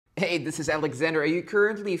Hey, this is Alexander. Are you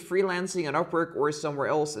currently freelancing on Upwork or somewhere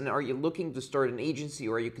else, and are you looking to start an agency,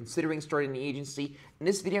 or are you considering starting an agency? In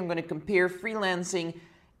this video, I'm going to compare freelancing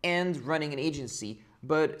and running an agency.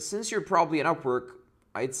 But since you're probably on Upwork,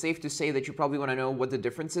 it's safe to say that you probably want to know what the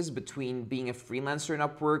difference is between being a freelancer on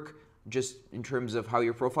Upwork, just in terms of how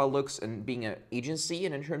your profile looks, and being an agency,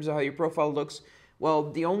 and in terms of how your profile looks.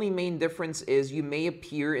 Well, the only main difference is you may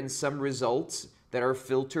appear in some results that are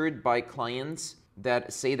filtered by clients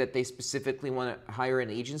that say that they specifically want to hire an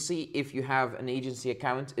agency if you have an agency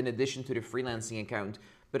account in addition to the freelancing account.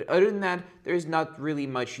 But other than that, there's not really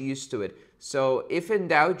much use to it. So if in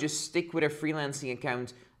doubt, just stick with a freelancing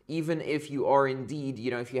account. Even if you are indeed,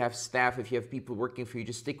 if you have staff, if you have people working for you,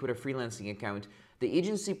 just stick with a freelancing account. The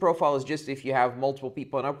agency profile is just if you have multiple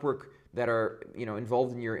people on Upwork that are,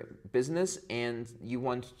 involved in your business, and you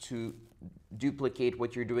want to duplicate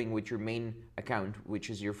what you're doing with your main account, which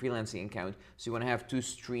is your freelancing account. So you want to have two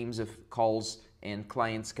streams of calls and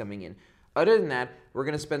clients coming in. Other than that, we're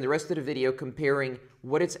going to spend the rest of the video comparing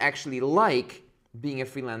what it's actually like being a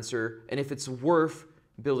freelancer and if it's worth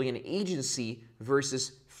building an agency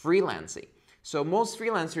versus freelancing. So most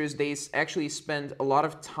freelancers, they actually spend a lot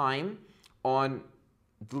of time on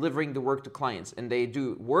delivering the work to clients, and they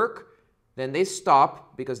do work, then they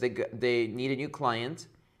stop because they need a new client.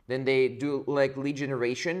 Then they do like lead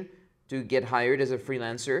generation to get hired as a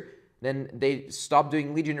freelancer. Then they stop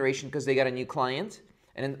doing lead generation because they got a new client.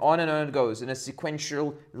 And then on it goes in a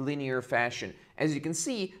sequential, linear fashion. As you can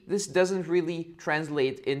see, this doesn't really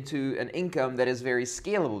translate into an income that is very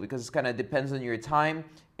scalable because it kind of depends on your time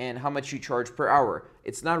and how much you charge per hour.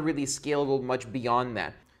 It's not really scalable much beyond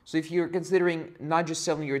that. So if you're considering not just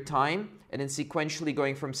selling your time and then sequentially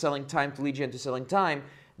going from selling time to lead gen to selling time,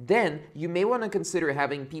 then you may want to consider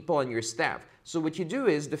having people on your staff. So what you do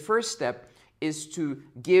is, the first step is to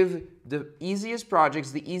give the easiest projects,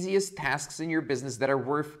 the easiest tasks in your business that are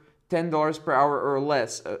worth $10 per hour or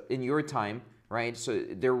less in your time, right? So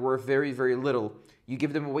they're worth very, very little. You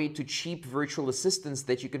give them away to cheap virtual assistants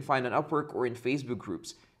that you can find on Upwork or in Facebook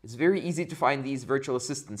groups. It's very easy to find these virtual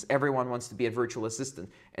assistants. Everyone wants to be a virtual assistant.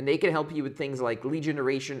 And they can help you with things like lead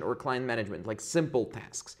generation or client management, like simple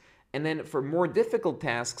tasks. And then for more difficult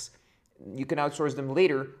tasks, you can outsource them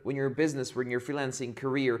later when your business, when your freelancing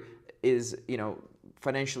career is,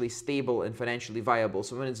 financially stable and financially viable.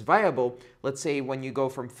 So when it's viable, let's say when you go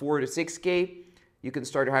from 4 to 6K, you can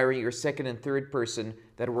start hiring your second and third person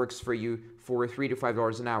that works for you for $3 to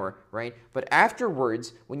 $5 an hour, right? But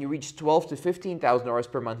afterwards, when you reach $12,000 to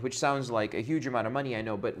 $15,000 per month, which sounds like a huge amount of money, I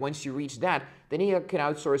know, but once you reach that, then you can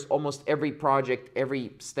outsource almost every project,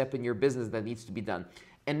 every step in your business that needs to be done.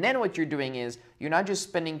 And then what you're doing is, you're not just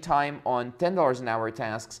spending time on $10 an hour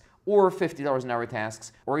tasks or $50 an hour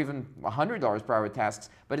tasks or even $100 per hour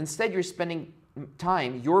tasks, but instead you're spending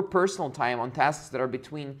time, your personal time, on tasks that are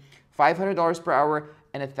between $500 per hour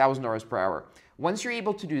and $1,000 per hour. Once you're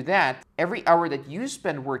able to do that, every hour that you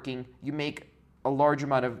spend working, you make a large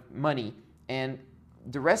amount of money, and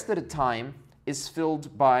the rest of the time is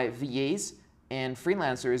filled by VAs and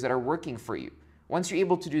freelancers that are working for you. Once you're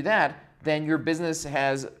able to do that, then your business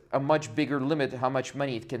has a much bigger limit how much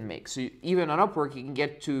money it can make. So even on Upwork, you can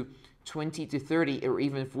get to $20,000 to $30,000 or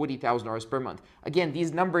even $40,000 per month. Again,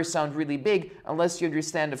 these numbers sound really big unless you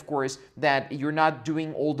understand, of course, that you're not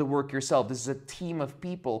doing all the work yourself. This is a team of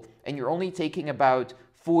people, and you're only taking about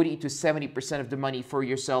 40 to 70% of the money for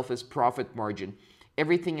yourself as profit margin.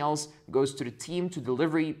 Everything else goes to the team, to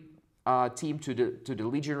delivery team, to the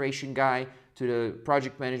lead generation guy, to the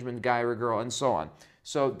project management guy or girl, and so on.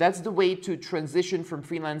 So that's the way to transition from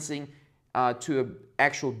freelancing to an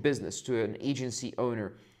actual business, to an agency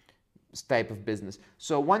owner type of business.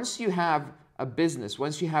 So once you have a business,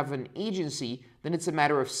 once you have an agency, then it's a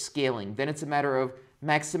matter of scaling. Then it's a matter of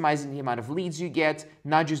maximizing the amount of leads you get,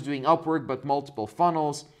 not just doing Upwork, but multiple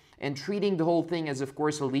funnels, and treating the whole thing as, of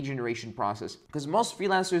course, a lead generation process. Because most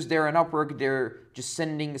freelancers, they're on Upwork, they're just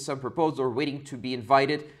sending some proposal or waiting to be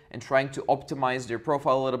invited and trying to optimize their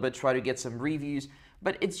profile a little bit, try to get some reviews.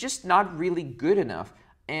 But it's just not really good enough.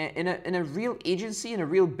 In a real agency, in a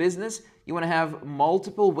real business, you want to have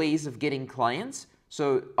multiple ways of getting clients.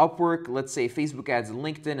 So Upwork, let's say Facebook ads and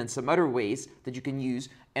LinkedIn and some other ways that you can use.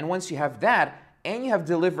 And once you have that, and you have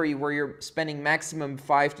delivery where you're spending maximum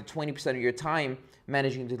 5 to 20% of your time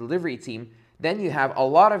managing the delivery team, then you have a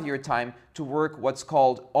lot of your time to work what's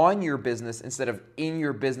called on your business instead of in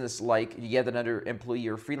your business, like yet another employee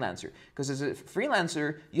or freelancer. Because as a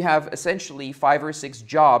freelancer, you have essentially 5 or 6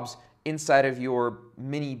 jobs inside of your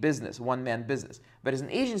mini business, one-man business. But as an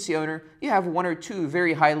agency owner, you have one or two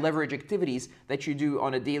very high leverage activities that you do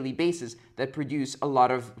on a daily basis that produce a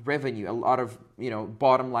lot of revenue, a lot of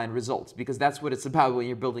bottom line results, because that's what it's about when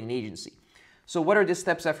you're building an agency. So what are the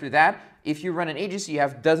steps after that? If you run an agency, you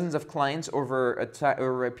have dozens of clients over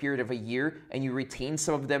a period of a year, and you retain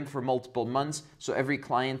some of them for multiple months. So every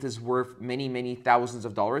client is worth many, many thousands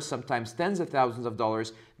of dollars, sometimes tens of thousands of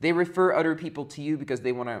dollars. They refer other people to you because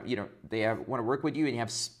they want to work with you, and you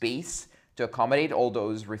have space to accommodate all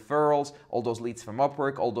those referrals, all those leads from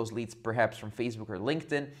Upwork, all those leads perhaps from Facebook or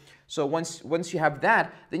LinkedIn. So once you have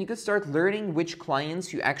that, then you can start learning which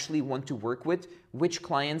clients you actually want to work with, which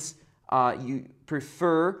clients you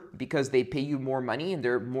prefer because they pay you more money and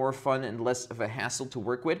they're more fun and less of a hassle to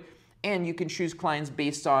work with. And you can choose clients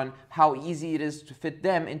based on how easy it is to fit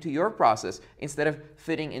them into your process. Instead of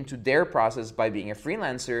fitting into their process by being a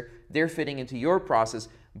freelancer, they're fitting into your process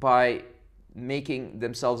by making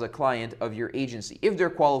themselves a client of your agency, if they're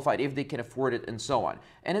qualified, if they can afford it, and so on.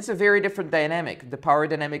 And it's a very different dynamic. The power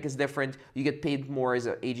dynamic is different. You get paid more as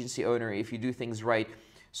an agency owner if you do things right.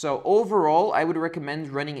 So overall, I would recommend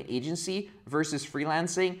running an agency versus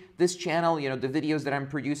freelancing. This channel, the videos that I'm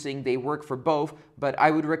producing, they work for both, but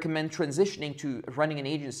I would recommend transitioning to running an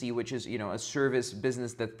agency, which is, a service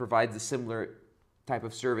business that provides a similar type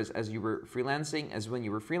of service as when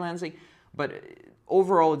you were freelancing. But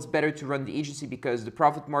overall, it's better to run the agency because the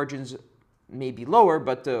profit margins may be lower,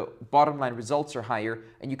 but the bottom line results are higher,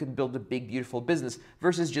 and you can build a big, beautiful business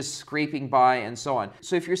versus just scraping by and so on.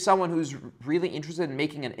 So if you're someone who's really interested in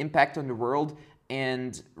making an impact on the world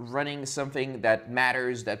and running something that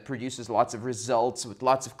matters, that produces lots of results with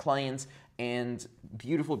lots of clients and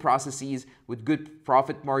beautiful processes with good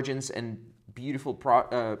profit margins and beautiful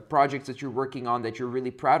projects that you're working on that you're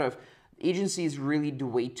really proud of, agency is really the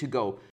way to go.